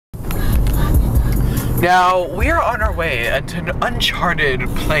Now, we are on our way to an uncharted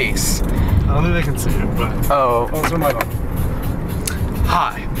place. I don't think they can see it, but... Oh. Let's turn my phone.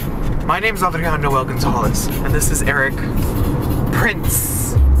 Hi, my name is Adrian Gonzalez, and this is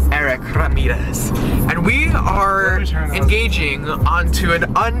Prince Eric Ramirez. And we are engaging onto an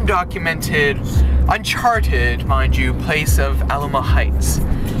undocumented, uncharted, mind you, place of Alamo Heights.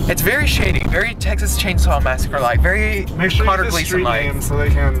 It's very shady, very Texas Chainsaw Massacre-like, very Connor Gleason-like. So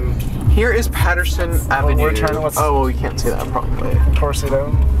they can... Here is Patterson Avenue. We're trying to... Oh, well, you can't see that probably.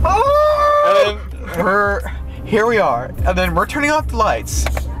 Torcido. Oh! And here we are, and then we're turning off the lights,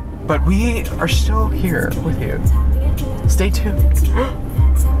 but we are still here with you. Stay tuned.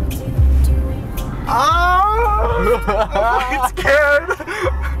 I'm fucking scared.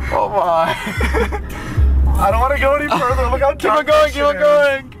 Oh my. I don't want to go any further. Look how Keep on going, keep on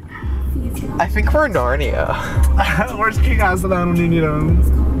going. I think we're in Narnia. Where's King Aslan?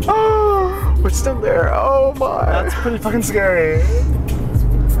 Oh, we're still there. Oh my. That's pretty fucking scary.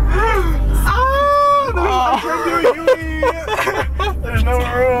 I can't do it. There's no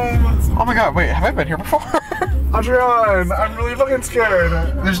room. Oh my god, wait, have I been here before? Adrian, I'm really fucking scared.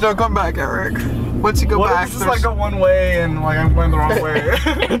 There's no going back, Eric. Once you go back, this is like go one way and like I'm going the wrong way.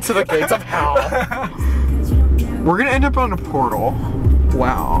 Into the gates of hell. We're gonna end up on a portal.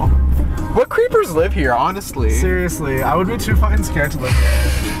 Wow. What creepers live here, honestly? Seriously, I would be too fucking scared to live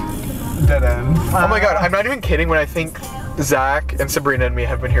here. Dead end. Oh my god, I'm not even kidding when I think Zach and Sabrina and me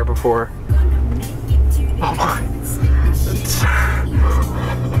have been here before. Oh my.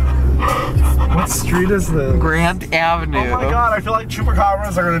 What street is this? Grand Avenue. Oh my god, I feel like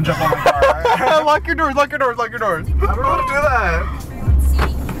chupacabras are gonna jump on my car. Lock your doors, lock your doors, lock your doors. I don't know how to do that.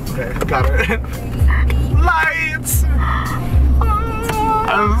 Okay, got it. Lights!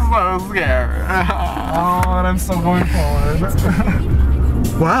 I'm so scared. Oh, and I'm still going forward.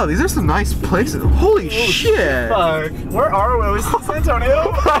 Wow, these are some nice places. Holy shit. Fuck. Where are we? Are we still in San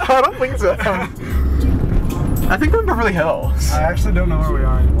Antonio? I don't think so. I think we're in Beverly Hills. I actually don't know where we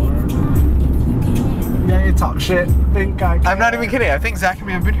are anymore. Yeah, you talk shit. Think I can. I'm not even kidding. I think Zach and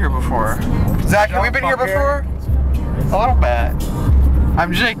me have been here before. Zach, have we been here before? A little bit.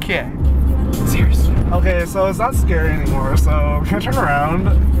 I'm JK. Seriously. Okay, so it's not scary anymore, so can I turn around?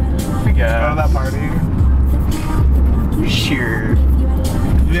 We go. Go to that party. Sure.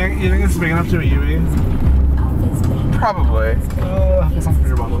 You think it's big enough to a Yui? Probably. Put something in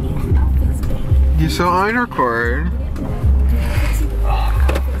your bottle. You so on record.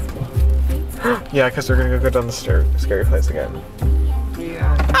 Yeah, because we're gonna go down the scary place again.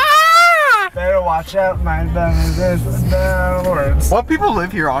 Yeah. Ah! Better watch out, my downwards. What people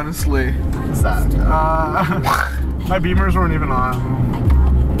live here, honestly? What's that? My beamers weren't even on.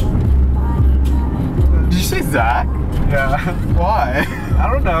 Did you say Zach? Yeah. Why? I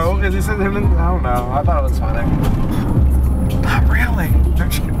don't know, because he said him and I don't know. I thought it was funny. Not really.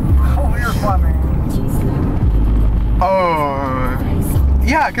 Oh, you're funny. Oh.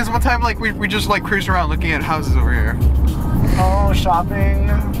 Yeah, because one time like we just like cruised around looking at houses over here. Oh, shopping.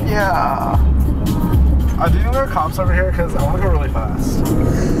 Yeah. Do you know there are cops over here? Because I want to go really fast.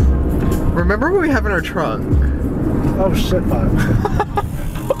 Remember what we have in our trunk? Oh shit, fuck.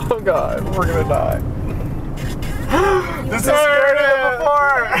 Oh god, we're gonna die. This is scarier than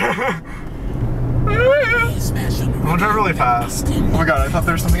before. I'm gonna drive really fast. Oh my god, I thought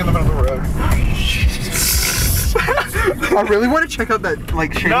there was something in the middle of the road. I really want to check out that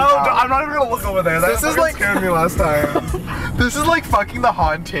like shady house. I'm not even gonna look over there. That is like scared me last time. This is like fucking The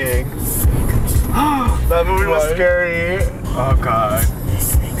Haunting. That movie was scary. Oh god.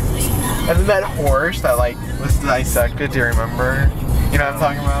 And then that horse that like was dissected, do you remember? You know what I'm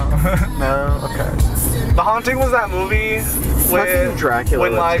talking about? No? Okay. The Haunting was that movie when Dracula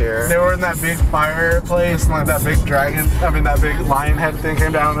like here. They were in that big fireplace and like that big dragon, that big lion head thing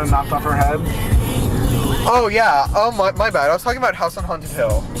came down and knocked off her head. Oh yeah, oh my bad. I was talking about House on Haunted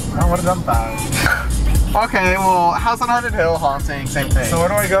Hill. I would have done that. Okay, well, House on Haunted Hill, Haunting, same thing. So where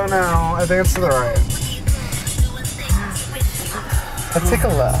do I go now? I think it's to the right. Let's take a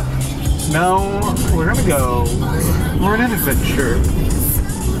left. No, we're gonna go. We're in an adventure.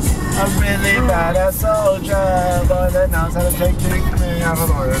 A really badass soldier, but that knows how to take me out of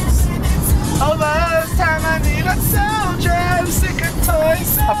the words. Oh, last time I need a soldier, I'm sick of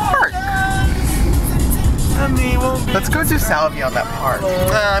toys. A park. Let's go do Salvia on that park.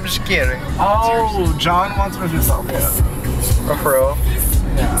 Nah, I'm just kidding. Oh, John wants me to do Salvia. Oh, for real?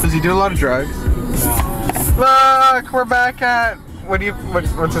 Yeah. Does he do a lot of drugs? No. Look, we're back at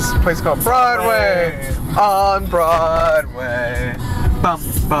what's this place called? Broadway. On Broadway. Bum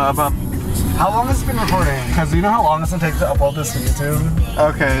ba bum. How long has it been recording? Because do you know how long it's gonna take to upload this to YouTube?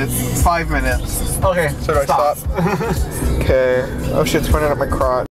 Okay, it's 5 minutes. Okay, So do I stop? Okay. Oh shit, it's pointing at my crotch.